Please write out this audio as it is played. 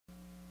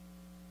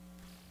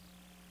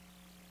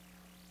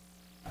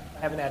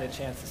haven't had a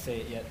chance to say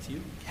it yet to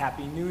you.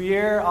 Happy New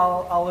Year,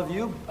 all of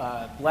you.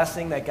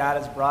 Blessing that God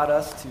has brought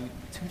us to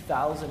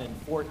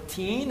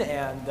 2014.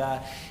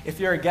 And if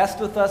you're a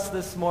guest with us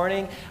this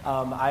morning,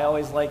 I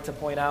always like to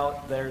point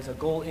out there's a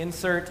goal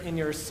insert in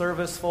your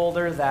service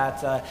folder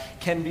that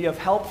can be of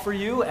help for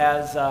you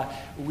as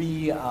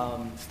we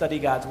study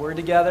God's Word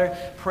together.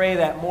 Pray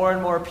that more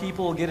and more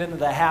people get into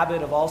the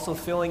habit of also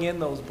filling in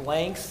those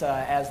blanks,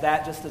 as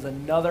that just is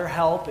another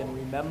help in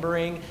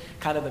remembering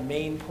kind of the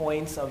main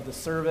points of the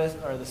service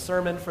or the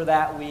sermon for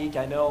that week.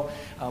 I know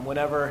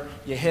whenever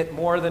you hit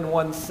more than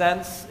one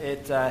sense,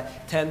 it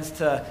tends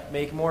to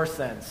make more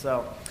sense.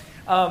 So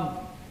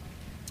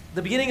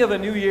the beginning of a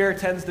new year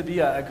tends to be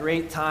a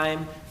great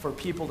time for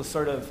people to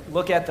sort of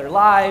look at their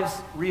lives,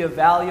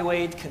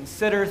 reevaluate,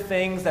 consider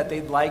things that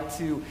they'd like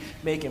to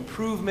make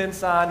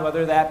improvements on,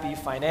 whether that be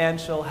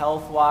financial,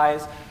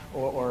 health-wise,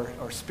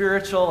 or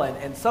spiritual.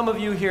 And some of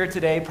you here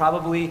today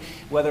probably,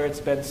 whether it's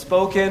been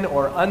spoken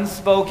or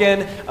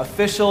unspoken,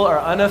 official or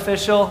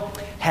unofficial,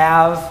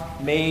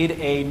 have made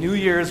a New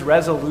Year's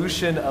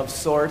resolution of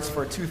sorts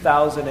for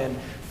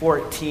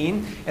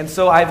 2014. And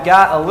so I've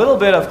got a little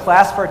bit of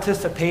class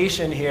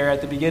participation here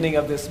at the beginning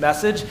of this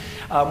message.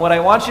 What I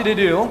want you to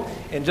do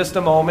in just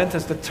a moment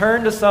is to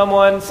turn to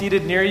someone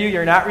seated near you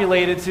you're not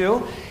related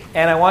to,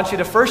 and I want you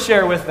to first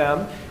share with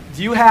them,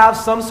 do you have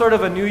some sort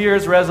of a New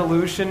Year's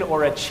resolution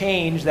or a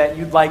change that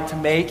you'd like to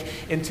make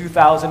in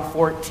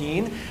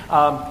 2014?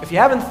 If you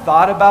haven't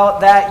thought about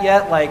that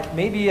yet, like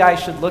maybe I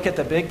should look at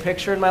the big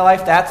picture in my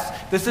life,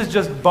 this is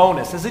just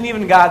bonus. This isn't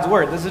even God's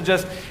Word. This is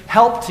just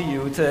help to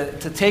you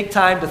to take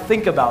time to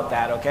think about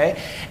that,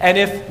 okay? And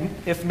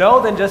if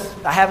no, then just,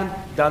 I haven't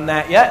done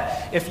that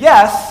yet. If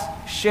yes,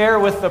 share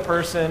with the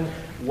person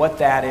what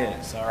that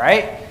is, all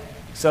right?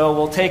 So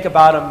we'll take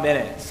about a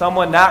minute.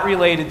 Someone not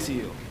related to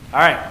you. All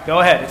right,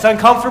 go ahead. It's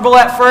uncomfortable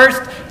at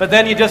first, but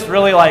then you just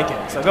really like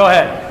it. So go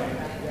ahead.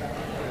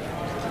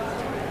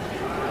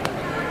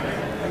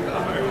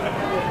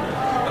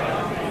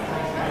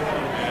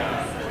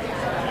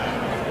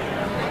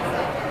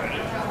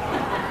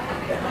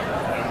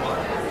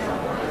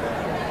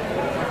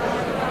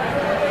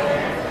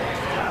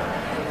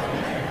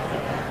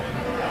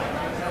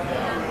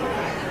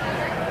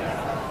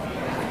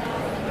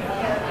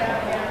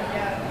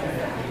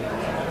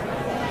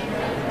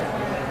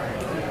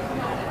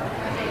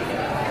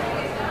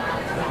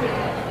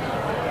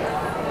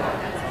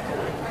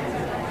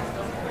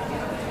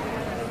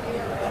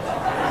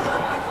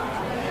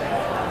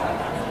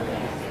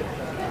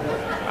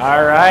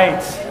 All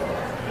right.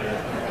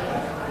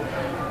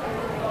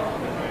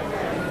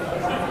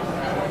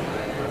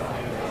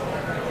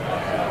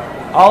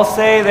 I'll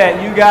say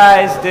that you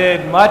guys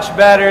did much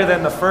better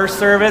than the first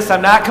service.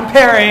 I'm not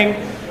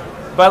comparing,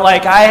 but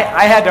like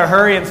I had to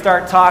hurry and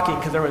start talking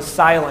because there was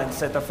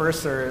silence at the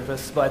first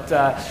service. But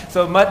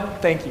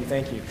thank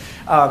you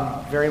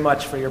very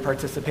much for your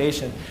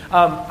participation.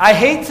 I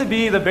hate to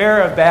be the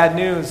bearer of bad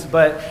news,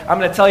 but I'm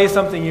going to tell you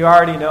something you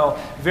already know.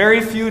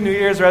 Very few New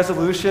Year's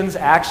resolutions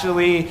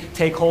actually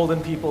take hold in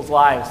people's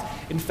lives.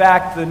 In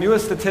fact, the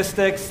newest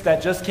statistics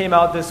that just came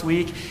out this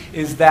week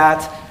is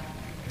that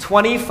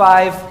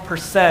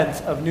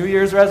 25% of New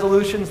Year's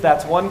resolutions,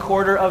 that's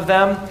 1/4 of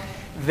them,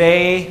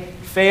 they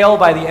fail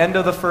by the end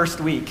of the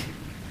first week.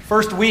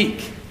 First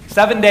week,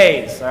 7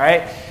 days, all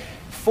right?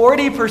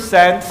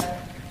 40%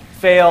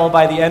 fail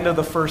by the end of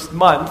the first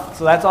month,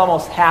 so that's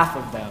almost half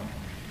of them.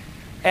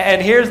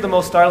 And here's the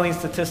most startling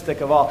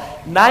statistic of all.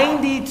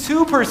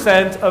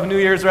 92% of New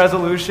Year's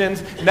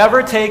resolutions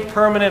never take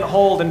permanent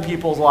hold in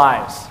people's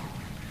lives.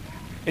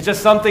 It's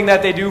just something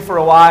that they do for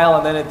a while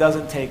and then it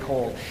doesn't take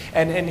hold.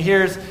 And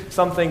here's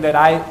something that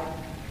I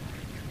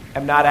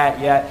am not at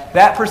yet.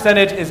 That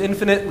percentage is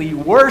infinitely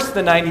worse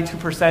than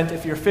 92%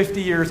 if you're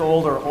 50 years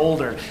old or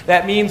older.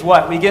 That means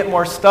what? We get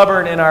more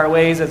stubborn in our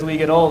ways as we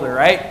get older,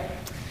 right?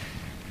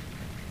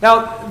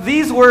 Now,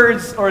 these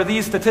words or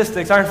these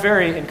statistics aren't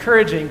very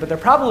encouraging, but they're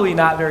probably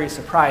not very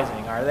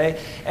surprising, are they?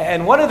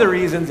 And one of the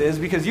reasons is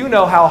because you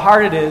know how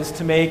hard it is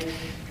to make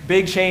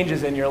big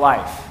changes in your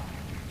life.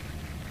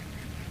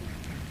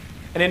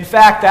 And in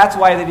fact, that's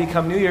why they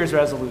become New Year's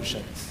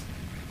resolutions.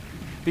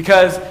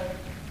 Because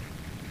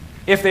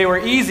if they were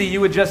easy, you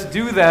would just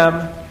do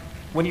them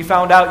when you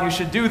found out you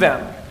should do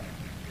them.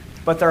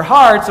 But they're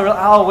hard, so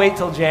I'll wait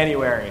till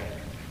January.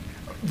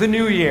 The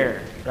new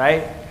year,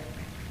 right?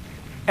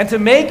 And to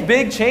make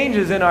big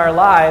changes in our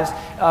lives,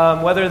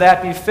 whether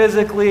that be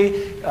physically,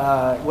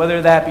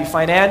 whether that be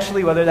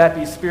financially, whether that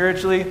be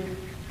spiritually,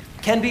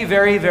 can be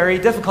very, very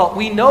difficult.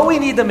 We know we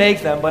need to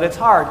make them, but it's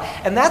hard.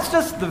 And that's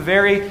just the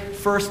very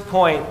first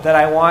point that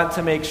I want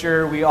to make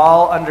sure we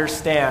all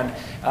understand.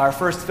 Our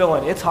first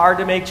fill-in. It's hard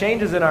to make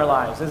changes in our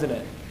lives, isn't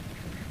it?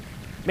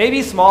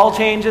 Maybe small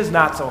changes,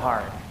 not so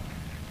hard.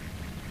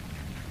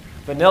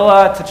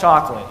 Vanilla to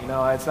chocolate,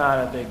 it's not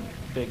a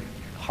big,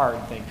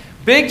 hard thing.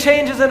 Big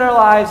changes in our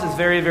lives is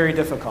very, very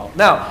difficult.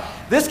 Now,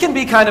 this can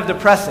be kind of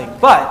depressing,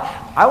 but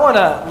I want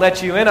to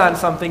let you in on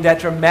something that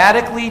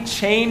dramatically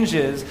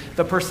changes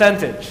the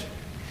percentage.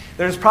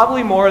 There's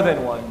probably more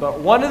than one, but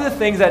one of the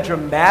things that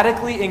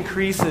dramatically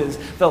increases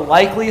the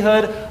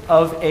likelihood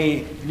of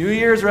a New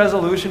Year's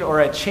resolution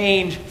or a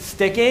change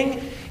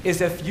sticking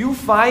is if you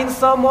find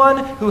someone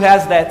who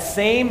has that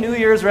same New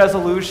Year's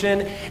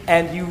resolution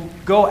and you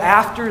go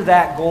after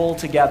that goal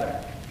together.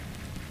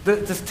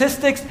 The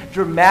statistics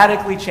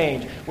dramatically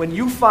change. When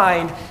you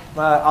find,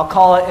 I'll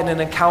call it an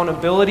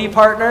accountability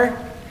partner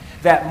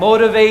that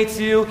motivates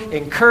you,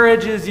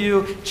 encourages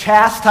you,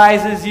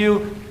 chastises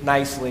you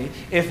nicely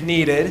if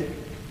needed,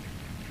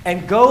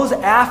 and goes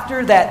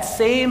after that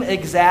same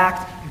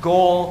exact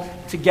goal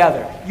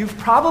together. You've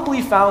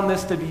probably found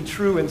this to be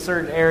true in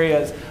certain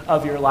areas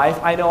of your life.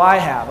 I know I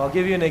have. I'll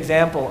give you an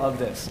example of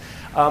this.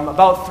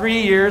 About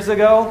 3 years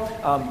ago,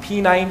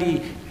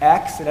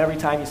 P90X, and every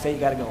time you say you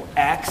got to go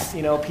X,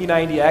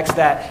 P90X,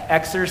 that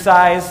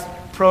exercise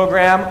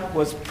program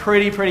was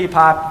very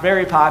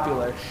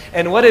popular.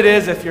 And what it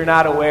is, if you're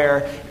not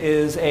aware,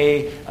 is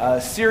a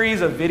series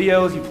of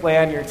videos you play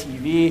on your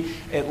TV.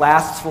 It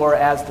lasts for,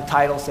 as the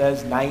title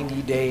says,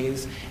 90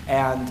 days.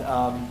 And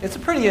it's a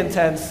pretty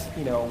intense,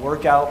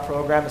 workout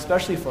program,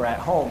 especially for at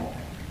home.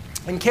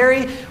 And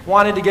Carrie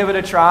wanted to give it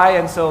a try,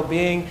 and so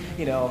being,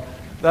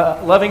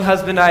 the loving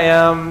husband I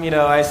am,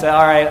 I said,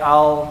 all right,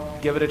 I'll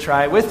give it a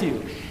try with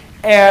you.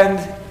 And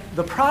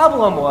the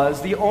problem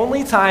was the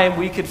only time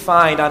we could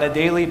find on a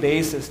daily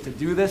basis to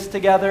do this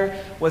together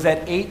was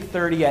at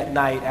 8:30 at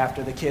night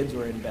after the kids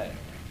were in bed,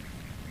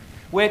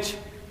 which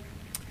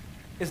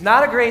is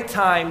not a great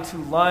time to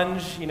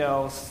lunge,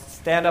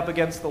 stand up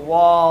against the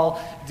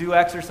wall, do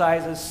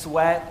exercises,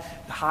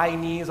 sweat, high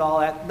knees, all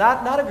that.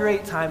 Not a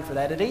great time for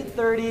that. At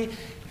 8:30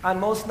 on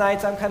most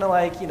nights, I'm kind of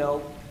like,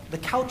 the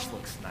couch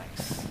looks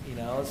nice.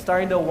 It's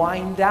starting to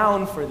wind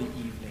down for the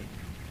evening.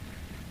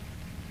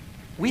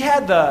 We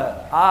had the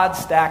odds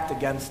stacked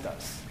against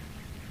us.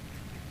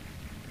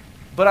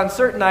 But on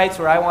certain nights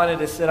where I wanted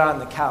to sit on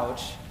the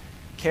couch,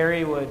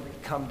 Carrie would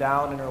come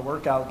down in her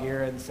workout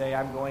gear and say,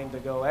 I'm going to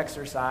go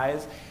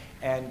exercise.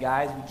 And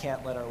guys, we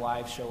can't let our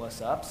wives show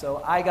us up.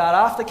 So I got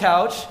off the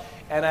couch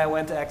and I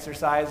went to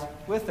exercise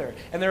with her.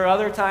 And there were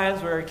other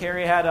times where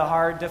Carrie had a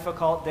hard,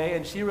 difficult day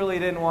and she really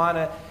didn't want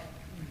to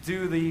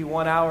do the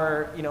 1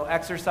 hour,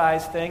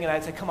 exercise thing. And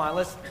I'd say, come on,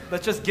 let's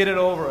just get it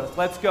over with.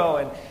 Let's go.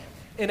 And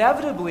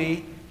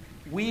inevitably,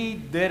 we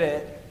did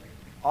it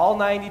all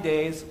 90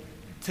 days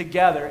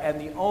together,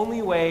 and the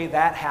only way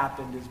that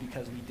happened is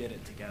because we did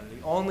it together.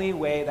 The only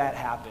way that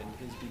happened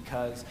is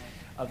because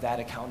of that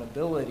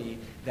accountability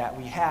that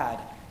we had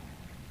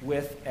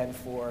with and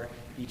for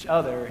each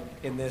other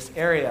in this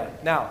area.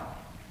 Now,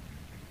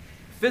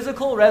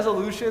 physical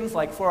resolutions,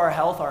 like for our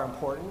health, are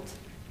important,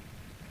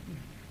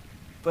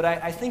 but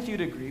I think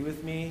you'd agree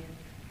with me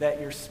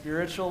that your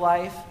spiritual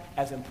life,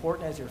 as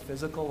important as your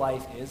physical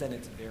life is, and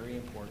it's very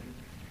important,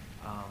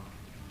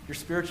 your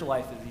spiritual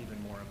life is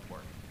even more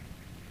important.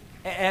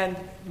 And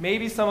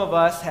maybe some of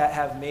us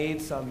have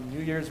made some New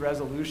Year's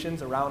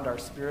resolutions around our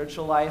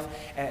spiritual life,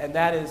 and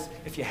that is,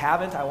 if you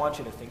haven't, I want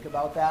you to think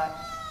about that.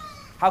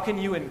 How can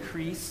you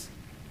increase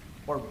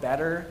or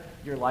better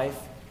your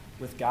life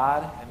with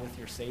God and with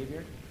your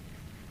Savior?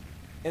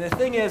 And the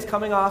thing is,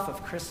 coming off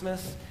of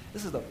Christmas,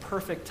 this is the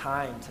perfect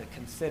time to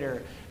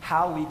consider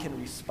how we can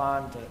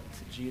respond to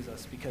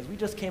Jesus, because we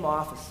just came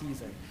off a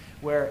season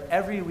where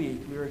every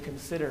week we were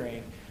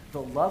considering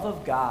the love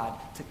of God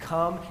to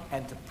come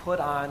and to put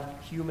on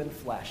human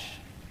flesh.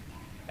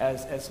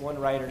 As one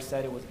writer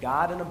said, it was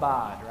God in a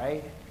bod,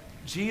 right?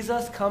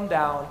 Jesus come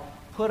down,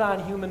 put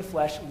on human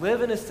flesh,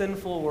 live in a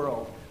sinful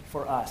world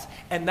for us.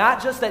 And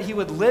not just that he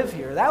would live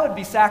here, that would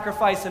be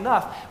sacrifice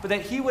enough, but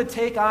that he would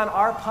take on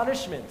our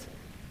punishment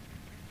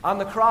on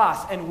the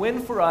cross and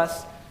win for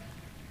us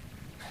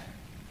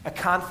a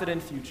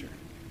confident future.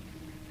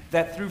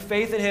 That through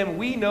faith in him,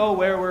 we know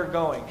where we're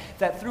going.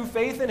 That through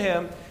faith in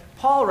him,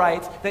 Paul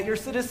writes that your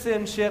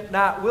citizenship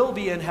not will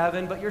be in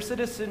heaven, but your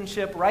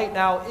citizenship right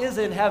now is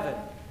in heaven.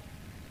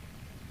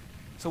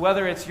 So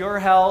whether it's your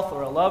health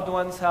or a loved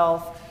one's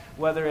health,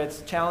 whether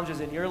it's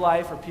challenges in your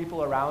life or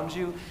people around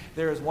you,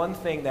 there is one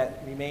thing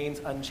that remains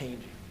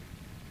unchanging: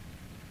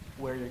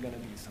 where you're going to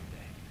be someday.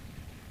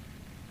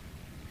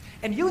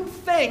 And you'd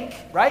think,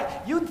 right?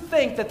 You'd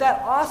think that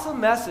awesome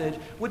message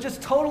would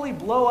just totally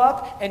blow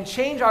up and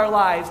change our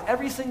lives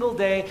every single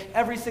day,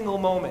 every single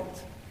moment.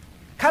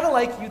 Kind of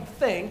like you'd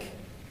think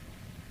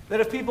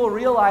that if people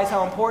realize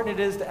how important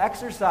it is to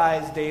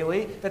exercise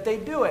daily, that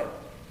they'd do it.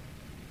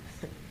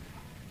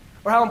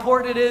 Or how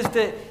important it is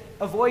to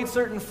avoid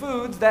certain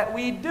foods, that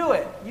we'd do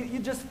it. You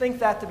just think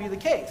that to be the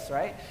case,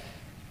 right?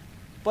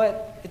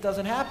 But it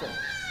doesn't happen.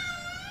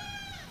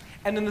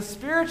 And in the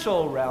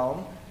spiritual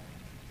realm,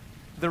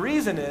 the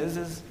reason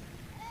is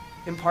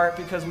in part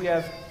because we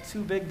have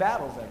two big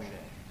battles every day.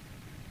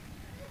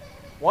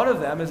 One of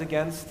them is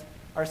against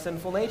our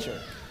sinful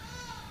nature.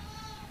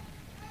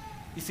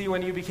 You see,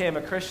 when you became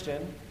a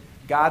Christian,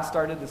 God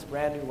started this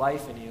brand new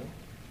life in you,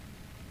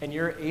 and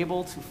you're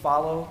able to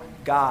follow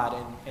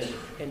God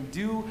and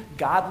do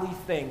godly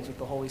things with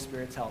the Holy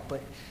Spirit's help.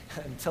 But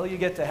until you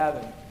get to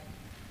heaven,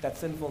 that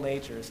sinful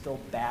nature is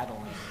still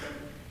battling.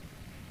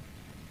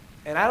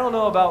 And I don't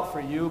know about for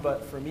you,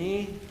 but for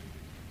me,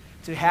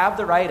 to have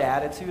the right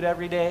attitude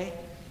every day,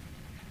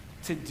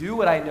 to do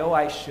what I know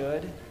I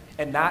should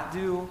and not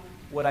do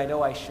what I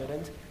know I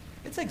shouldn't,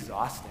 it's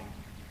exhausting.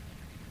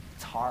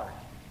 It's hard.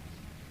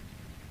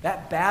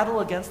 That battle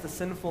against the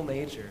sinful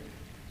nature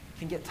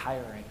can get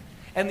tiring.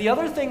 And the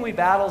other thing we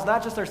battle is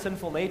not just our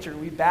sinful nature.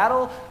 We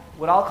battle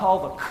what I'll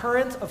call the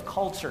current of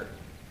culture,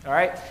 all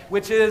right?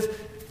 Which is,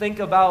 think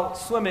about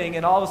swimming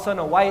and all of a sudden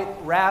a white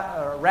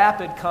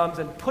rapid comes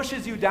and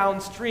pushes you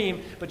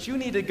downstream, but you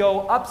need to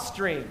go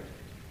upstream.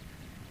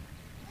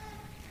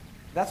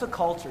 That's what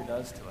culture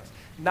does to us.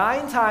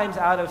 9 times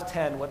out of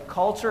 10, what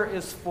culture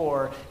is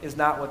for is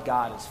not what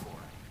God is for.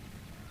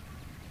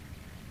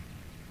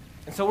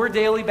 And so we're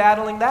daily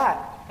battling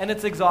that, and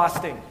it's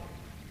exhausting.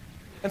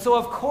 And so,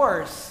 of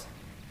course,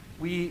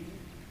 we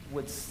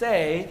would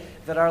say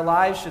that our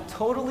lives should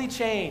totally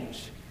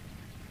change.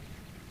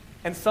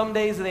 And some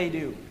days they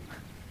do.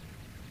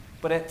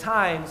 But at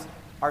times,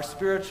 our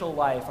spiritual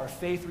life, our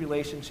faith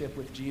relationship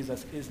with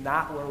Jesus is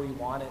not where we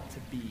want it to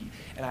be.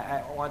 And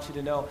I want you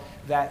to know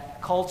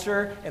that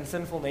culture and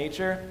sinful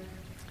nature,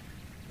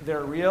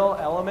 they're real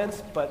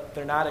elements, but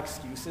they're not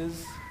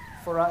excuses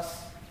for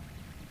us.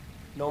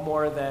 No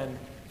more than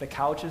the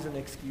couch is an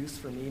excuse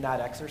for me not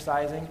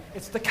exercising.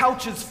 It's the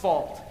couch's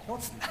fault. No,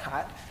 it's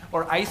not.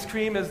 Or ice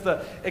cream is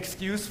the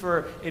excuse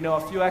for,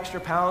 a few extra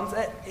pounds.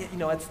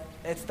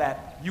 It's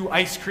that, you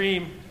ice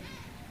cream.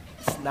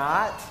 It's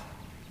not.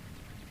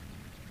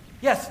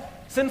 Yes,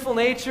 sinful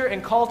nature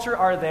and culture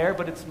are there,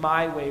 but it's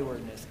my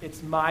waywardness.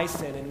 It's my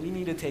sin, and we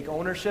need to take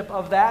ownership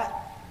of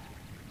that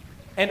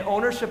and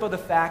ownership of the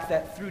fact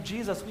that through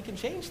Jesus we can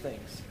change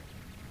things.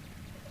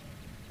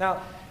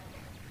 Now,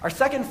 our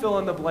second fill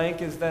in the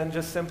blank is then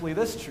just simply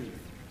this truth.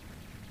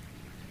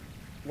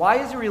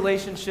 Why is your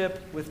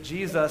relationship with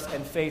Jesus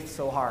and faith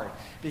so hard?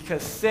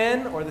 Because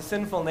sin, or the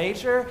sinful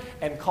nature,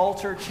 and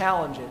culture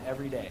challenge it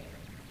every day.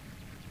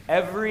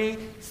 Every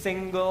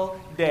single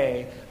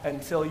day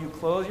until you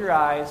close your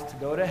eyes to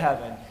go to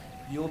heaven,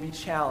 you'll be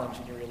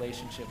challenged in your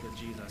relationship with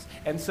Jesus.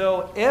 And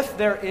so if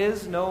there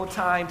is no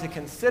time to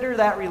consider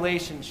that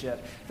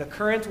relationship, the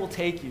current will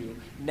take you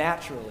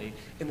naturally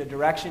in the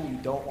direction you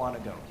don't want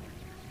to go.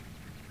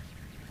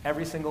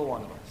 Every single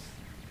one of us.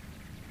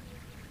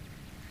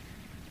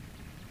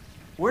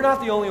 We're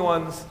not the only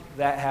ones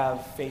that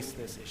have faced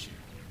this issue.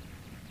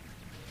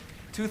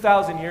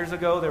 2,000 years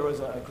ago, there was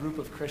a group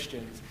of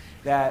Christians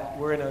that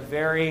were in a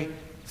very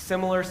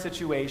similar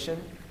situation,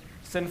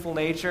 sinful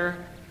nature,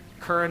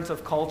 current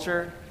of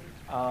culture,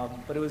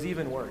 but it was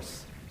even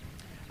worse.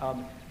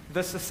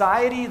 The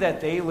society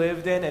that they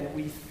lived in, and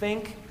we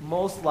think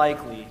most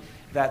likely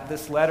that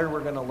this letter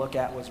we're going to look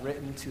at was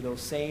written to those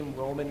same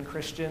Roman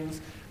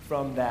Christians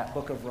from that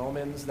book of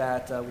Romans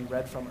that we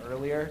read from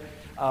earlier,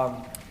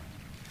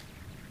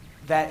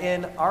 that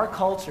in our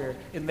culture,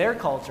 in their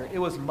culture, it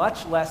was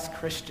much less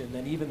Christian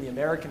than even the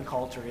American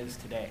culture is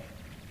today.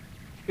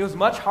 It was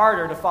much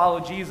harder to follow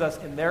Jesus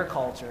in their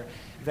culture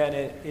than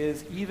it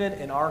is even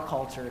in our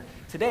culture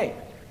today.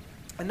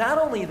 And not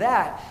only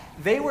that,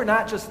 they were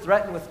not just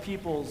threatened with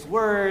people's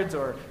words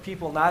or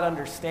people not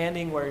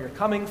understanding where you're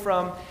coming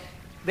from.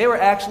 They were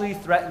actually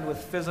threatened with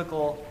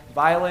physical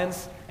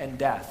violence and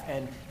death.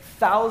 And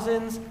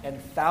thousands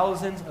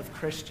of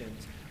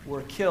Christians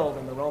were killed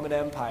in the Roman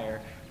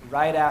Empire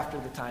right after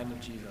the time of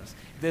Jesus.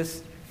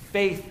 This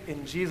faith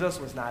in Jesus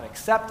was not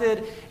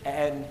accepted,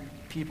 and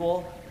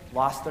people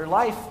lost their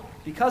life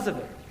because of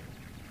it.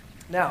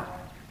 Now,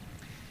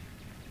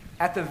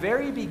 at the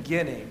very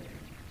beginning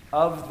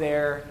of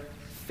their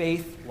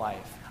faith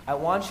life, I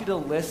want you to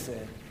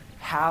listen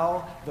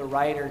how the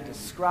writer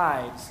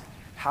describes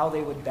how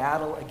they would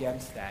battle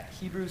against that.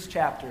 Hebrews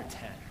chapter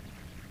 10.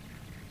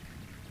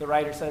 The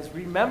writer says,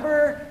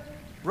 "Remember,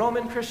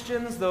 Roman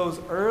Christians, those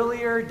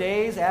earlier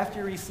days after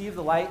you received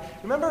the light?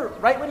 Remember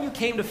right when you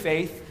came to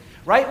faith,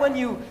 right when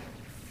you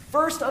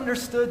first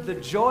understood the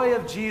joy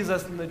of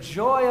Jesus and the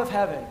joy of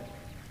heaven.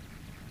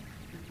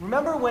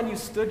 Remember when you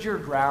stood your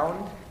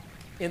ground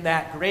in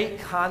that great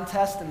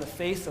contest in the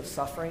face of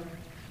suffering?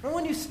 Remember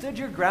when you stood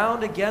your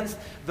ground against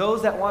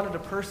those that wanted to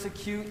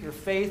persecute your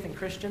faith and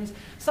Christians?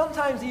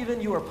 Sometimes even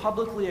you were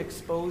publicly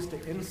exposed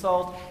to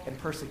insult and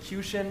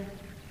persecution.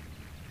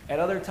 At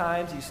other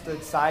times, you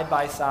stood side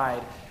by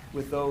side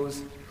with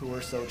those who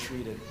were so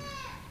treated."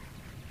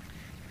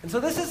 And so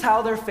this is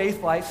how their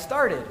faith life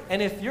started.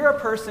 And if you're a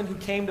person who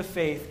came to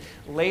faith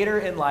later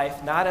in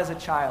life, not as a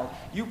child,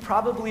 you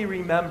probably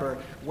remember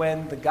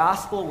when the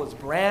gospel was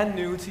brand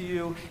new to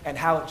you and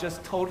how it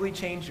just totally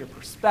changed your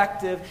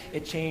perspective,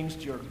 it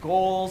changed your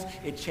goals,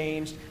 it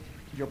changed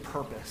your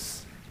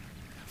purpose.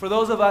 For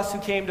those of us who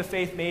came to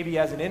faith maybe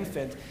as an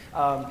infant,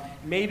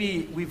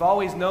 maybe we've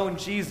always known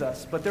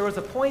Jesus, but there was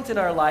a point in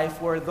our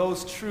life where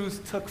those truths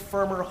took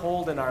firmer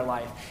hold in our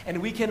life.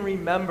 And we can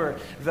remember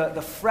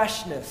the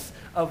freshness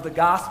of the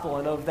gospel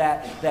and of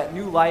that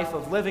new life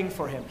of living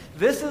for him.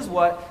 This is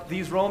what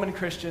these Roman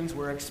Christians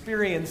were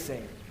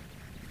experiencing.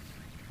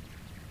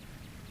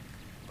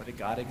 But it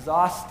got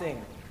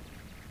exhausting,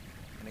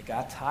 and it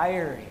got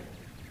tiring.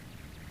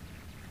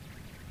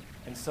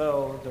 And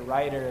so the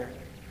writer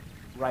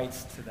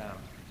writes to them.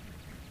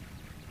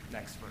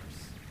 Next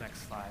verse,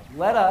 next slide.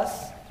 Let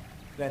us,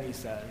 then he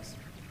says,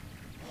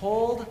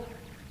 hold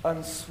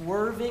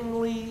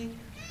unswervingly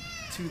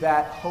to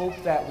that hope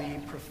that we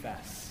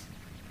profess.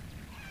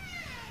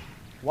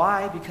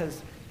 Why?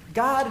 Because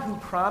God, who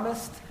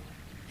promised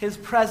his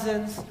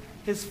presence,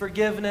 his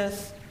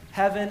forgiveness,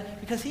 heaven,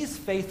 because he's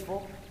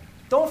faithful.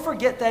 Don't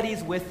forget that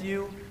he's with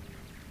you.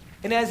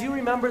 And as you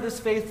remember this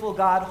faithful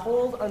God,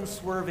 hold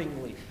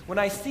unswervingly. When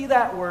I see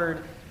that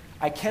word,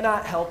 I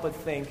cannot help but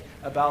think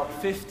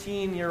about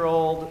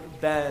 15-year-old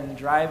Ben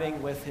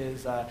driving with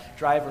his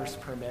driver's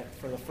permit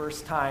for the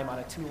first time on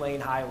a 2-lane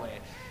highway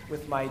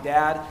with my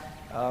dad,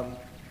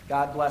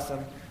 God bless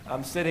him,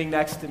 sitting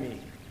next to me.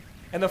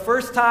 And the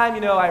first time,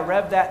 I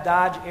revved that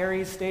Dodge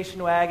Aries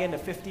station wagon to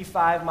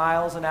 55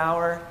 miles an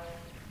hour,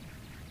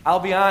 I'll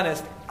be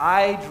honest,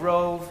 I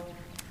drove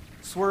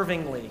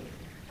swervingly.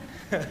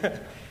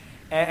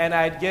 And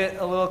I'd get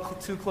a little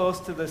too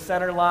close to the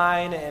center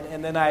line,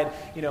 and then I'd,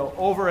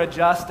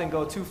 over-adjust and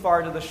go too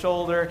far to the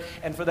shoulder.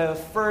 And for the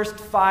first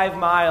 5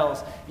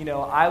 miles,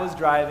 I was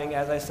driving,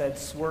 as I said,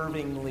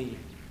 swervingly.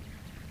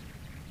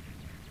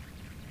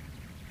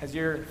 Has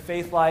your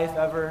faith life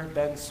ever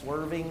been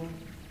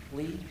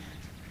swervingly?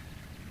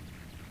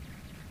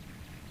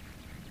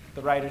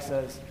 The writer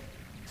says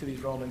to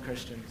these Roman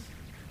Christians,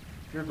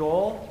 your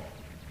goal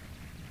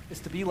is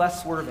to be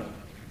less swerving.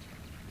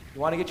 You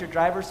want to get your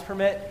driver's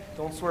permit?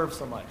 Don't swerve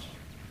so much.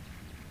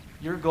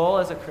 Your goal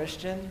as a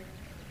Christian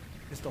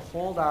is to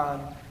hold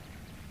on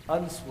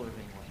unswervingly.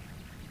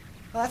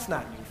 Well, that's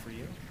not new for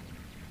you,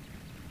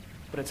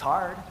 but it's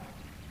hard.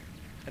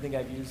 I think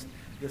I've used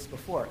this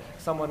before.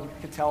 Someone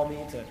could tell me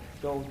to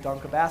go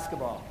dunk a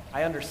basketball.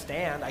 I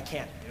understand. I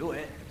can't do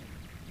it.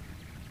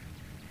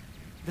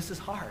 This is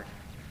hard.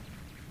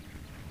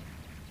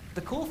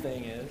 The cool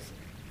thing is,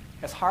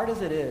 as hard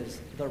as it is,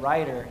 the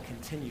writer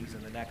continues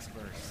in the next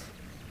verse.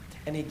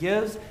 And he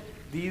gives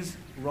these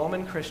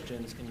Roman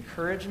Christians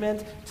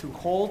encouragement to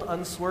hold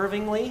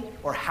unswervingly,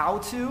 or how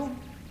to,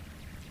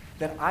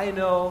 that I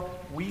know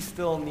we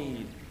still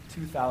need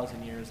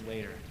 2,000 years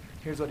later.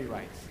 Here's what he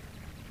writes.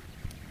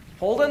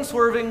 Hold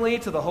unswervingly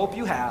to the hope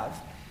you have,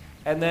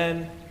 and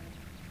then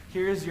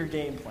here's your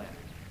game plan.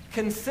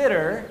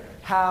 Consider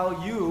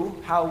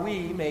how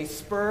we may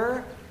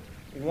spur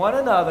one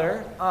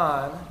another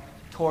on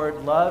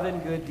toward love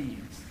and good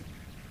deeds.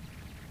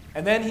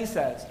 And then he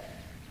says,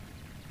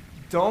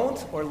 don't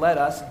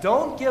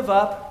give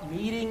up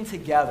meeting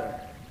together,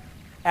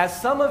 as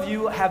some of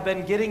you have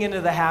been getting into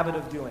the habit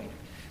of doing.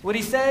 What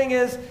he's saying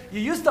is, you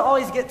used to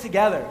always get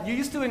together. You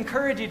used to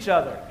encourage each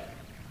other.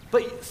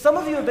 But some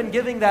of you have been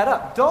giving that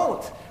up.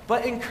 Don't,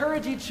 but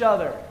encourage each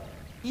other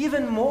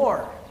even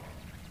more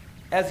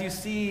as you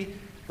see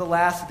the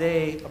last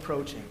day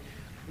approaching.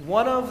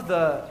 One of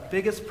the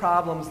biggest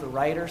problems the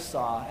writer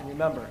saw, and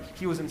remember,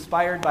 he was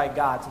inspired by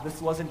God, so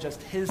this wasn't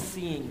just his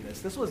seeing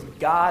this. This was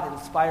God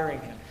inspiring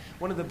him.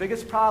 One of the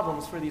biggest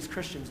problems for these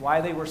Christians,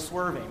 why they were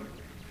swerving,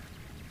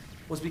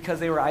 was because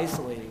they were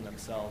isolating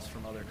themselves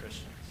from other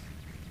Christians.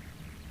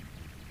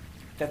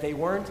 That they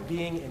weren't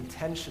being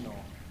intentional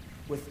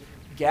with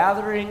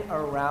gathering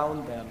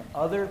around them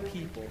other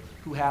people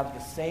who have the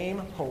same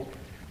hope,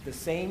 the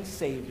same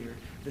Savior,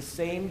 the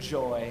same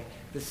joy,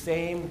 the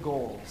same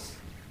goals.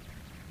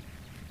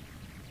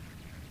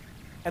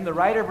 And the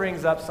writer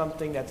brings up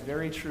something that's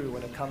very true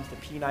when it comes to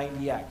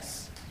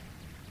P90X.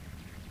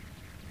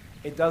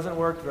 It doesn't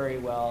work very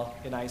well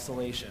in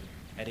isolation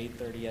at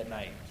 8:30 at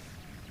night.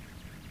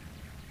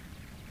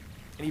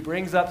 And he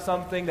brings up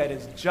something that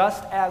is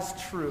just as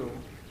true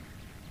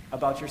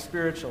about your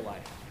spiritual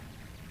life.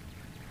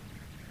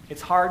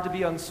 It's hard to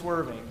be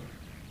unswerving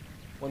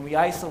when we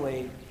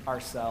isolate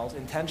ourselves,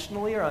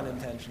 intentionally or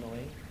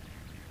unintentionally,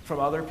 from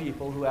other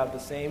people who have the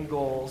same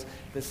goals,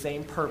 the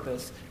same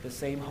purpose, the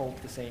same hope,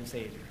 the same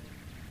Savior.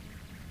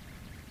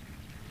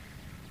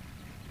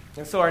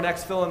 And so our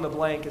next fill in the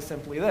blank is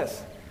simply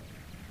this.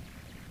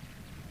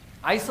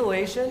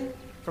 Isolation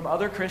from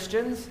other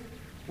Christians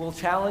will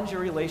challenge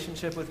your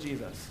relationship with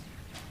Jesus.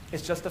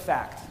 It's just a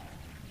fact.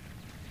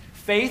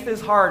 Faith is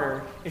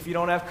harder if you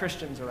don't have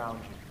Christians around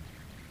you.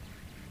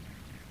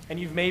 And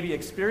you've maybe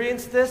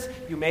experienced this,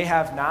 you may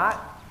have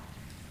not.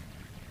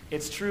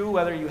 It's true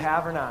whether you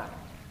have or not.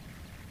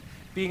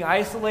 Being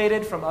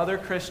isolated from other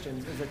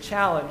Christians is a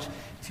challenge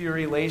to your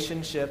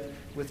relationship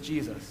with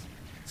Jesus.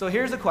 So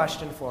here's a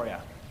question for you.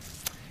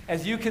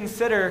 As you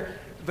consider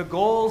the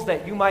goals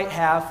that you might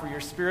have for your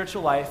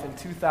spiritual life in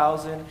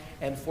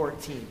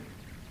 2014,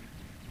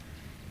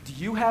 do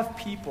you have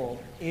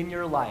people in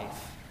your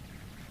life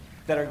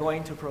that are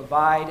going to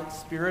provide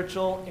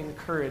spiritual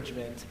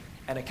encouragement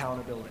and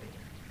accountability?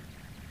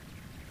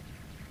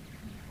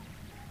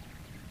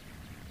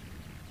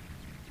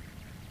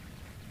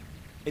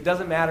 It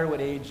doesn't matter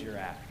what age you're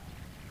at.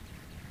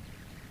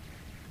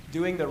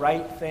 Doing the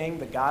right thing,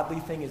 the godly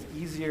thing, is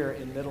easier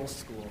in middle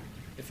school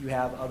if you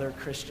have other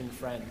Christian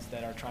friends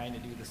that are trying to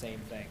do the same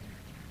thing.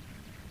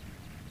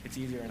 It's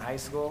easier in high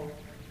school.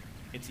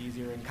 It's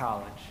easier in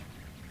college.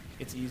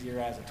 It's easier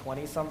as a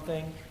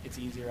 20-something. It's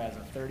easier as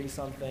a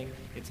 30-something.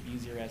 It's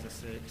easier as a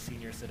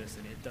senior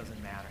citizen. It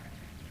doesn't matter.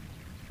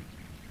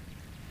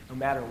 No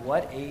matter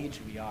what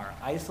age we are,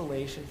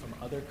 isolation from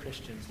other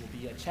Christians will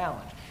be a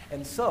challenge.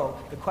 And so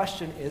the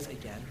question is,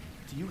 again,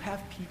 do you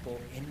have people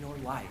in your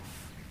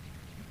life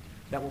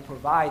that will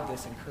provide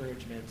this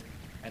encouragement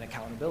and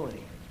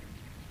accountability?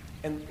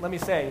 And let me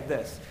say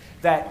this,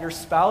 that your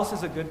spouse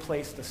is a good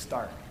place to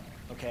start,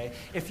 okay?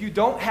 If you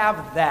don't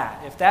have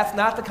that, if that's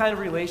not the kind of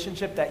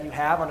relationship that you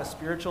have on a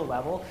spiritual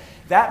level,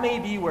 that may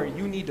be where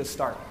you need to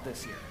start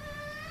this year.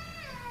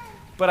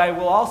 But I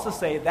will also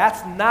say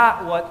that's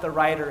not what the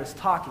writer is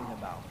talking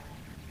about.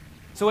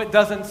 So it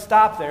doesn't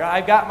stop there.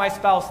 I've got my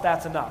spouse,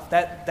 that's enough.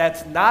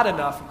 That's not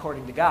enough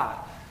according to God.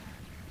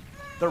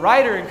 The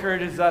writer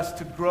encourages us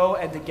to grow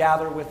and to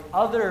gather with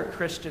other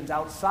Christians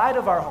outside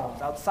of our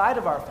homes, outside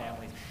of our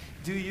families.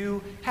 Do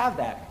you have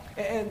that?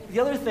 And the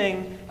other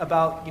thing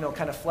about,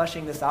 kind of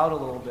fleshing this out a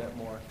little bit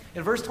more,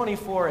 in verse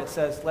 24 it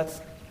says,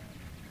 let's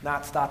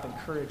not stop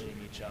encouraging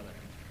each other.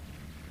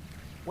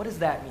 What does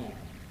that mean?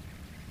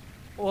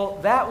 Well,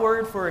 that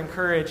word for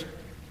encourage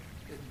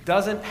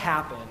doesn't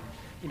happen,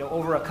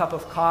 over a cup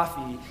of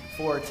coffee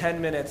for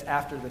 10 minutes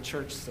after the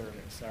church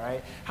service, all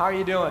right? How are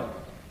you doing?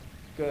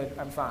 Good,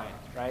 I'm fine,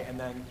 right? And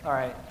then, all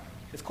right,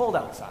 it's cold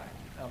outside.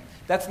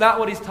 That's not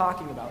what he's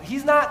talking about.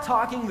 He's not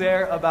talking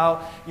there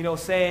about,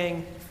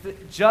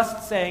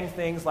 just saying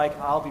things like,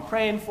 I'll be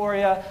praying for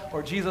you,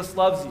 or Jesus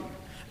loves you.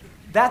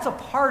 That's a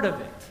part of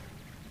it.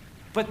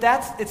 But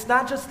it's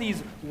not just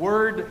these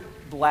word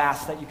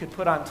blasts that you could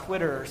put on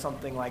Twitter or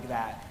something like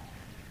that.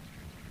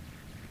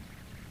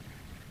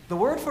 The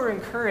word for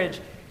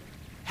encourage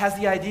has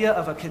the idea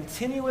of a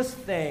continuous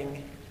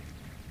thing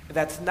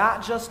that's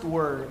not just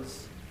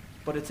words,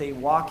 but it's a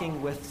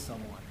walking with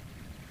someone.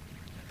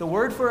 The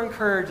word for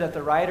encourage that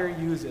the writer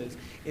uses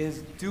is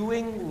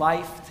doing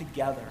life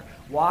together,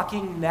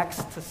 walking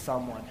next to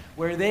someone,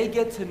 where they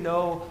get to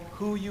know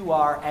who you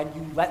are and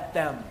you let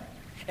them.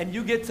 And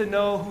you get to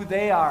know who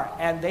they are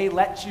and they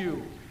let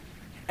you.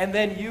 And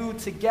then you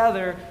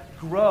together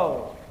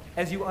grow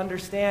as you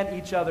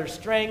understand each other's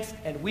strengths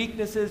and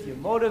weaknesses. You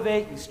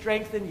motivate, you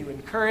strengthen, you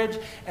encourage,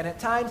 and at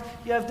times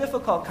you have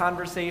difficult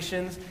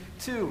conversations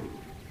too.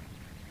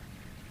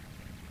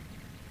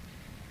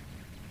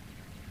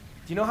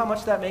 Do you know how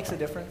much that makes a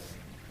difference?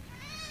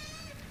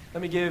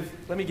 Let me give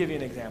you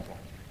an example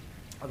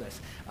of this.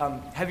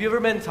 Have you ever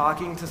been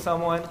talking to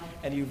someone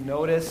and you've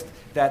noticed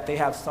that they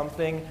have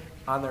something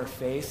on their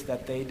face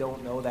that they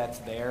don't know that's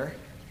there?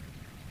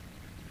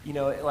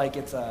 Like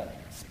it's a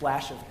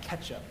splash of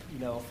ketchup,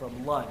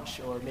 from lunch,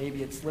 or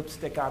maybe it's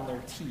lipstick on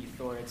their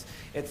teeth, or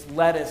it's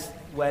lettuce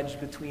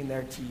wedged between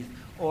their teeth,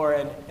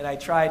 and I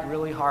tried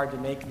really hard to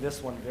make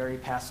this one very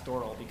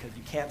pastoral because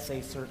you can't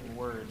say certain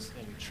words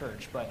in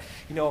church, but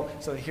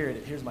so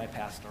here's my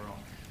pastoral.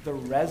 The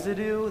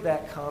residue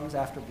that comes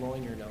after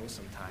blowing your nose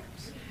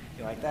sometimes.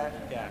 You like that?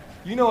 Yeah.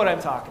 You know what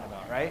I'm talking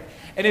about, right?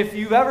 And if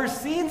you've ever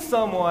seen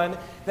someone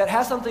that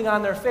has something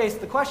on their face,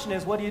 the question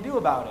is, what do you do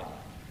about it?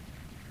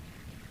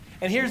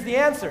 And here's the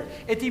answer.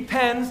 It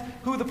depends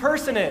who the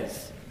person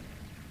is,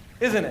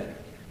 isn't it?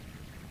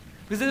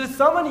 Because if it's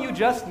someone you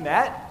just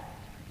met,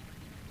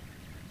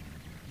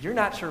 you're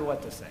not sure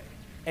what to say.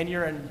 And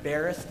you're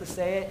embarrassed to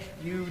say it.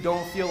 You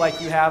don't feel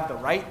like you have the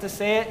right to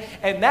say it.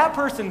 And that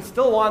person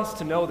still wants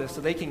to know this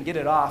so they can get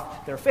it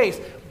off their face.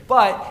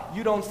 But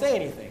you don't say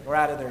anything or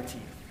out of their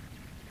teeth.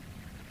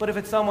 But if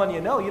it's someone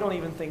you know, you don't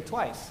even think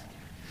twice.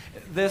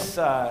 This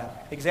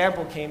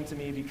example came to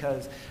me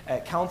because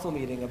at council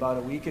meeting about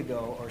a week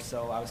ago or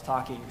so, I was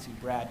talking to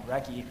Brad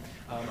Brecky,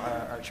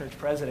 our church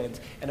president,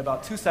 and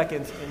about 2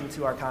 seconds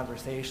into our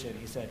conversation,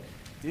 he said,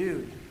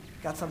 "Dude,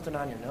 got something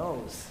on your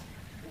nose."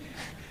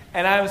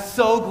 And I was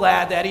so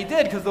glad that he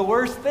did, because the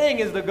worst thing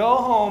is to go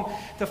home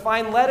to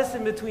find lettuce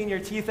in between your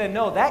teeth and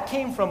know that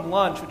came from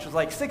lunch, which was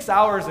like 6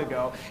 hours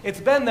ago. It's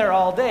been there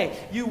all day.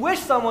 You wish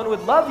someone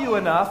would love you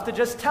enough to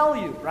just tell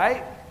you,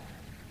 right?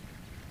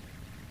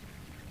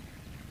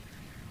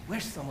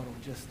 Wish someone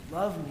would just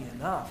love me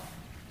enough,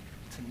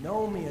 to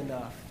know me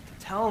enough,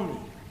 to tell me.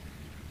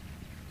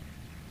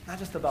 Not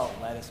just about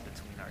lettuce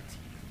between our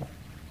teeth,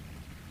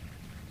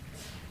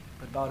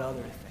 but about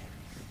other things.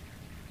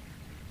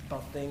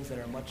 About things that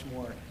are much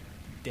more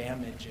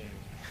damaging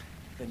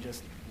than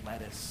just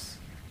lettuce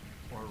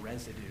or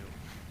residue.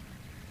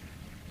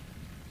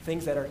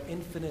 Things that are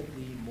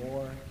infinitely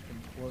more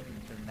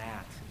important than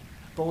that.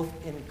 Both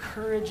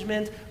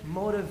encouragement,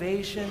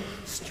 motivation,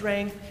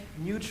 strength,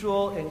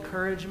 mutual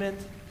encouragement.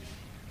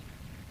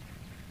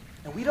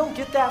 And we don't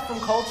get that from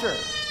culture.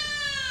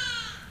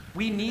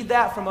 We need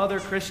that from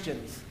other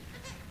Christians.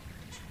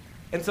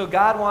 And so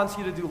God wants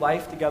you to do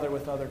life together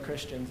with other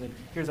Christians. And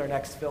here's our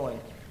next fill-in.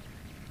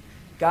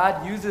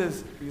 God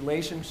uses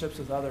relationships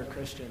with other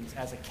Christians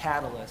as a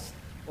catalyst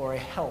or a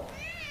help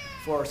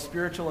for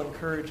spiritual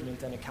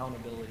encouragement and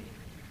accountability.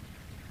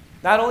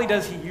 Not only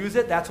does he use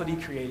it, that's what he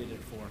created it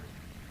for.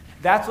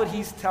 That's what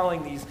he's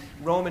telling these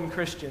Roman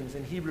Christians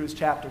in Hebrews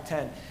chapter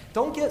 10.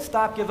 Don't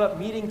give up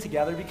meeting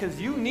together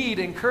because you need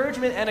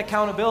encouragement and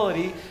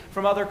accountability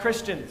from other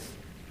Christians.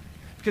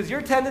 Because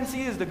your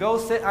tendency is to go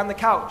sit on the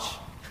couch.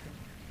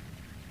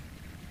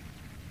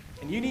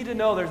 And you need to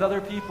know there's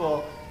other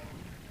people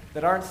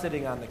that aren't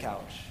sitting on the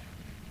couch.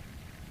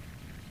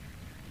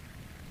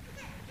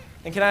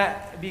 And can I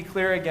be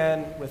clear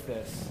again with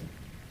this?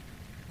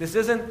 This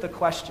isn't the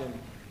question,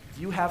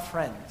 do you have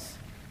friends?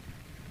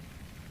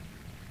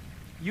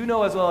 You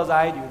know as well as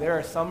I do, there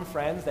are some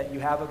friends that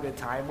you have a good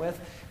time with,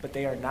 but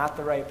they are not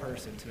the right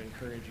person to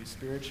encourage you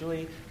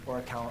spiritually or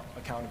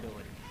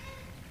accountability.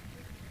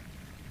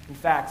 In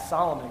fact,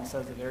 Solomon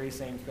says the very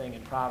same thing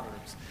in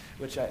Proverbs,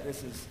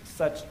 this is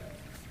such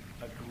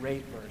a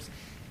great verse.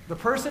 The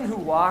person who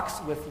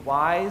walks with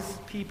wise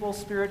people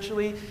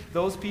spiritually,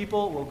 those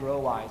people will grow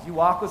wise. You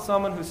walk with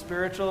someone who's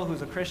spiritual,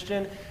 who's a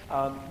Christian,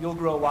 you'll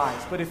grow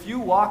wise. But if you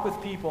walk with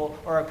people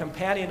or a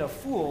companion of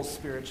fools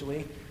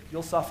spiritually,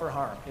 you'll suffer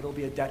harm. It'll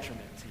be a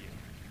detriment to you.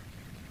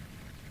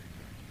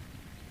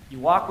 You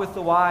walk with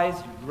the wise,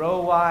 you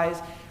grow wise.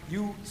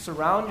 You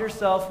surround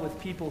yourself with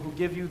people who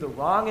give you the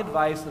wrong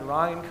advice, the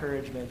wrong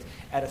encouragement.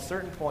 At a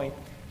certain point,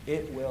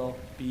 it will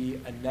be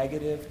a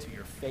negative to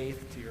your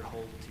faith, to your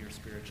hope, to your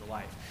spiritual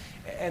life.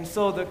 And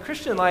so the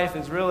Christian life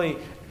is really,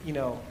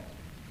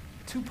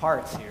 two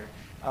parts here.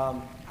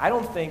 I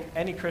don't think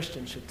any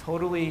Christian should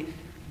totally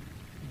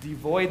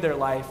devoid their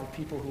life of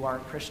people who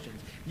aren't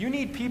Christians. You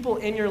need people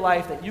in your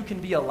life that you can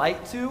be a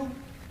light to,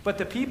 but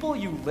the people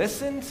you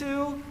listen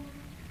to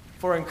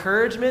for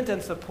encouragement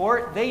and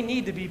support, they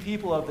need to be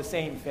people of the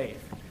same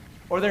faith,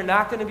 or they're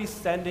not going to be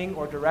sending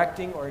or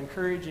directing or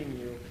encouraging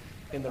you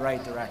in the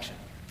right direction.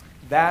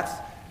 That's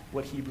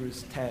what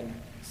Hebrews 10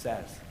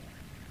 says.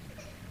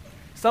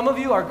 Some of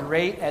you are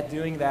great at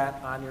doing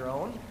that on your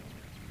own.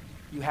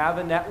 You have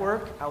a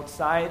network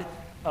outside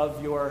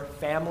of your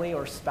family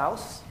or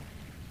spouse.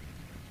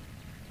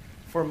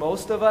 For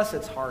most of us,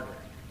 it's harder.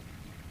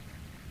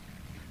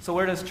 So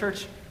where does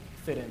church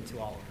fit into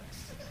all of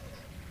this?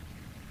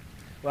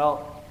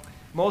 Well,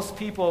 most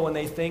people, when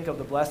they think of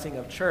the blessing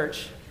of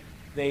church,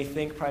 they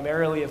think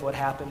primarily of what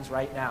happens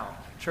right now.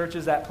 Church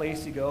is that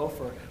place you go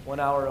for 1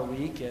 hour a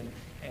week,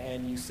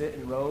 and you sit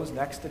in rows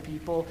next to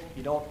people.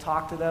 You don't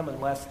talk to them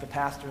unless the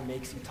pastor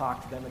makes you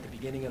talk to them at the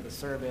beginning of the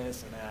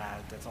service, and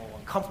that's all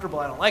uncomfortable.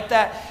 I don't like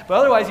that. But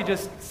otherwise, you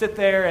just sit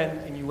there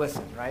and you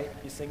listen, right?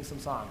 You sing some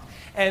songs.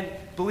 And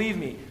believe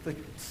me, the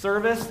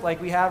service like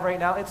we have right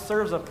now, it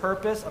serves a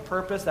purpose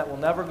that will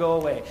never go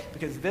away,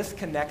 because this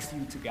connects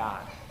you to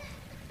God.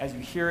 As you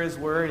hear his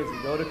word, as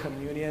you go to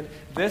communion,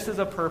 this is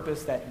a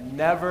purpose that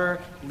never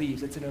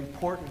leaves. It's an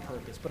important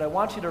purpose. But I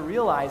want you to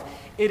realize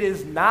it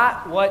is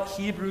not what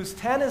Hebrews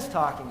 10 is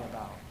talking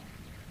about.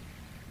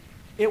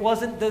 It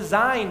wasn't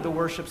designed, the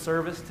worship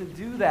service, to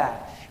do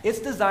that. It's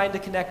designed to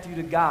connect you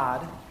to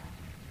God,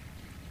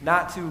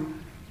 not to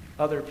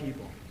other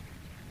people.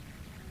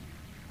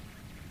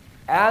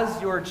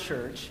 As your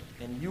church,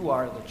 and you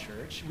are the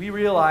church, we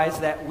realize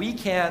that we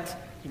can't,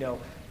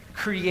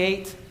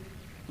 create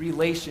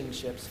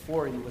relationships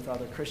for you with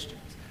other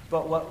Christians.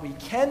 But what we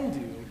can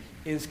do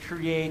is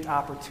create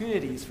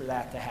opportunities for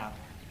that to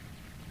happen.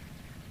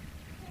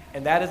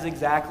 And that is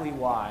exactly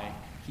why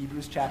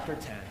Hebrews chapter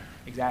 10,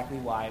 exactly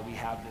why we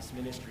have this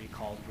ministry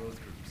called growth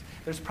groups.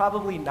 There's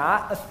probably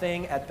not a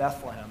thing at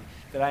Bethlehem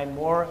that I'm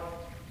more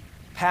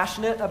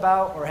passionate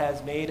about or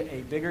has made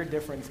a bigger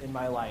difference in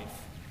my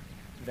life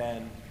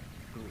than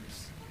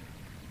groups.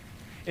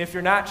 If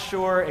you're not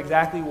sure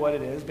exactly what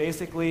it is,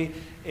 basically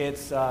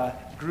it's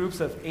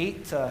groups of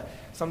 8 to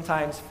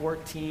sometimes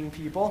 14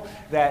 people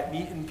that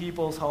meet in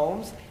people's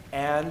homes,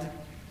 and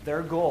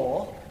their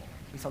goal,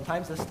 and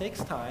sometimes this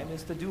takes time,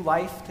 is to do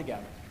life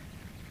together.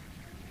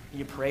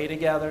 You pray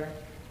together,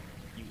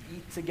 you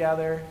eat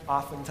together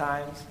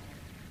oftentimes,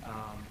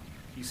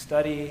 you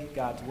study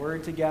God's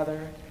word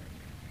together,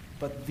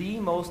 but the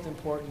most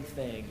important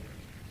thing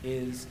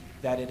is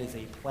that it is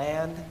a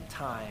planned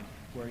time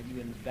where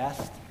you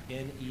invest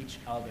in each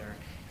other.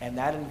 And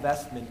that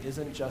investment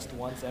isn't just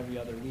once every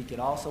other week. It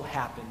also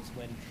happens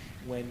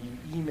when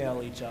you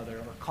email each other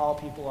or call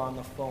people on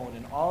the phone,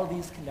 and all of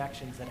these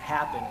connections that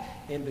happen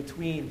in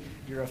between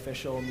your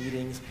official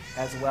meetings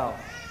as well.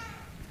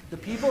 The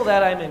people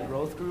that I'm in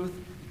growth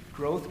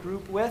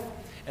group with,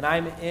 and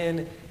I'm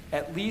in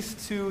at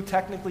least 2,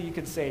 technically you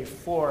could say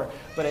 4,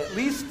 but at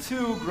least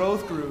 2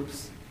 growth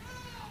groups,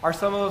 are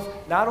some of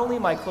not only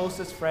my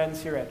closest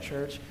friends here at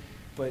church,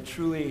 but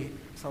truly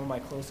some of my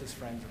closest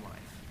friends in life.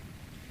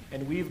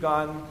 And we've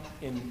gone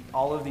in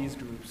all of these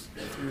groups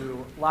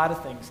through a lot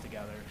of things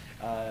together.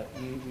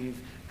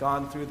 We've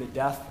gone through the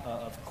death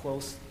of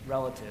close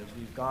relatives.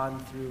 We've gone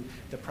through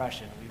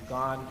depression. We've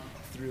gone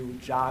through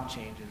job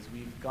changes.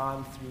 We've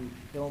gone through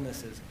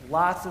illnesses,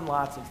 lots and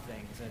lots of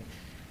things. And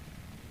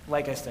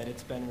like I said,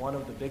 it's been one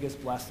of the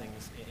biggest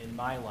blessings in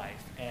my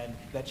life. And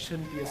that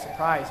shouldn't be a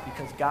surprise,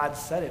 because God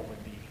said it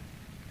would be.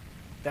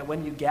 That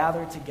when you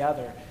gather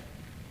together,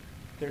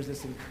 there's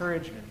this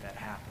encouragement that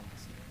happens.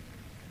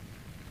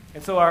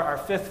 And so our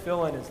 5th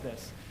fill-in is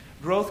this.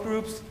 Growth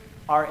groups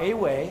are a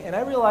way, and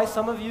I realize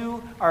some of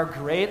you are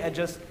great at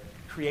just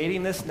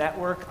creating this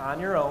network on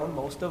your own.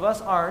 Most of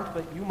us aren't,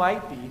 but you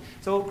might be.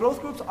 So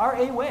growth groups are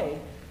a way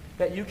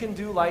that you can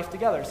do life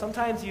together.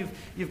 Sometimes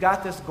you've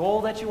got this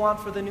goal that you want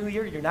for the new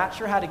year. You're not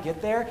sure how to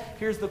get there.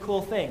 Here's the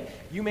cool thing.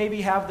 You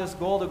maybe have this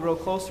goal to grow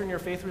closer in your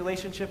faith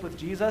relationship with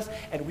Jesus,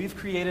 and we've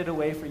created a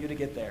way for you to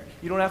get there.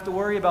 You don't have to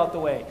worry about the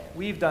way.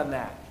 We've done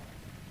that.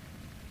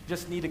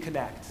 Just need to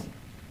connect.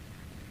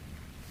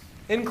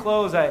 In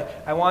close,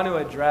 I want to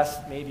address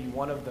maybe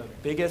one of the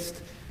biggest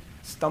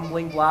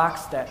stumbling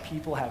blocks that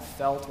people have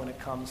felt when it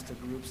comes to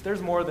groups.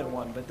 There's more than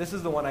one, but this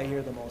is the one I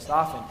hear the most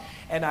often.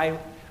 And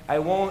I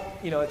won't,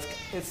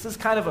 it's just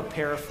kind of a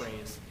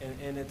paraphrase,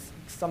 and it's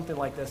something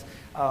like this.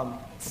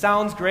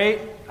 Sounds great.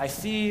 I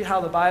see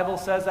how the Bible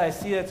says that. I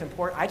see that it's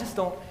important. I just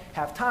don't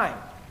have time.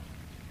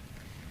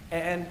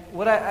 And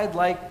what I'd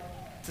like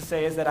to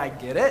say is that I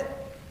get it.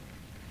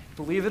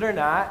 Believe it or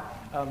not,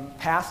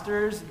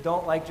 pastors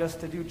don't like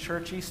just to do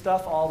churchy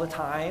stuff all the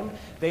time.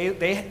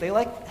 They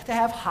like to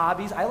have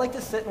hobbies. I like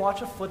to sit and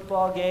watch a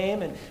football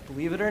game, and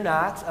believe it or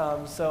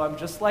not, so I'm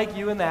just like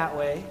you in that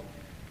way.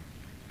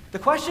 The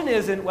question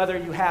isn't whether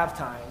you have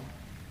time.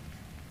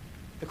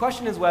 The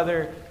question is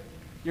whether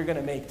you're going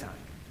to make time.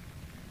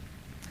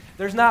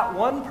 There's not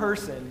one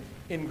person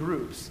in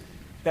groups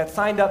that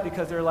signed up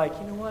because they're like,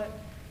 you know what?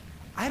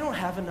 I don't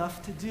have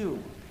enough to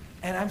do.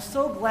 And I'm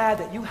so glad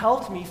that you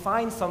helped me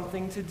find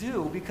something to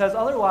do, because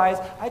otherwise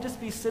I'd just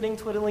be sitting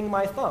twiddling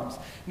my thumbs.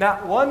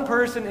 Not one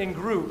person in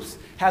groups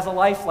has a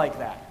life like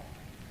that.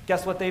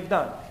 Guess what they've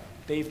done?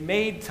 They've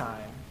made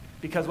time,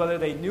 because whether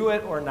they knew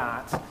it or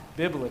not,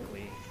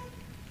 biblically,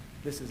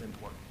 this is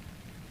important.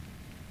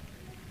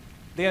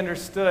 They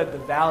understood the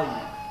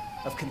value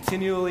of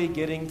continually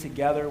getting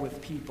together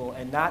with people,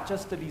 and not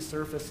just to be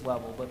surface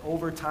level, but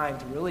over time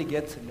to really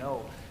get to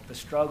know the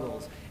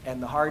struggles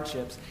and the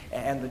hardships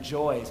and the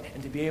joys,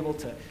 and to be able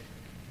to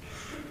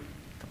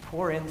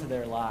pour into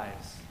their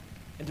lives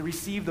and to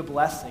receive the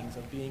blessings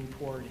of being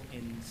poured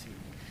into.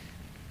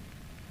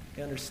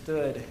 They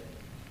understood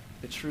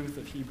the truth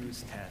of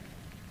Hebrews 10.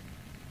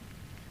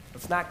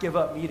 Let's not give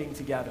up meeting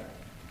together.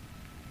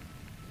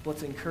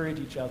 Let's encourage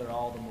each other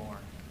all the more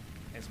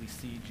as we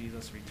see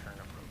Jesus' return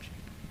approaching.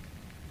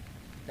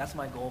 That's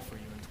my goal for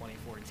you in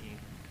 2014.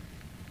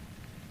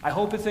 I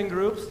hope it's in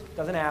groups,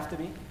 doesn't have to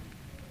be,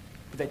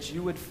 but that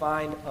you would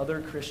find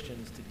other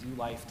Christians to do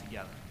life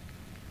together.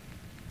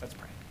 Let's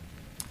pray.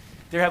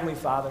 Dear Heavenly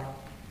Father,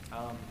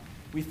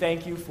 we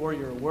thank you for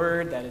your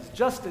word that is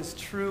just as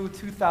true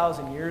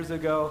 2,000 years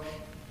ago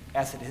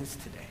as it is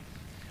today.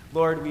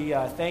 Lord, we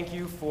thank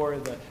you for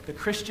the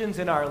Christians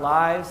in our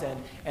lives,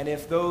 and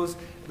if those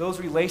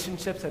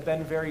relationships have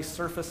been very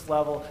surface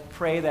level,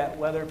 pray that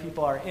whether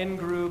people are in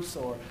groups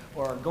or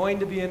are going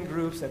to be in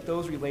groups, that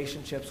those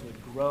relationships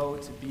would grow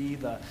to be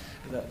the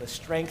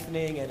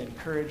strengthening and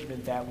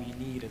encouragement that we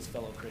need as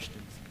fellow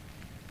Christians.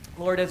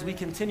 Lord, as we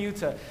continue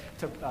to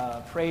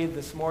pray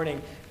this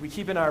morning, we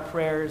keep in our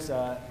prayers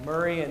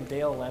Murray and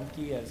Dale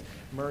Lemke as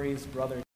Murray's brother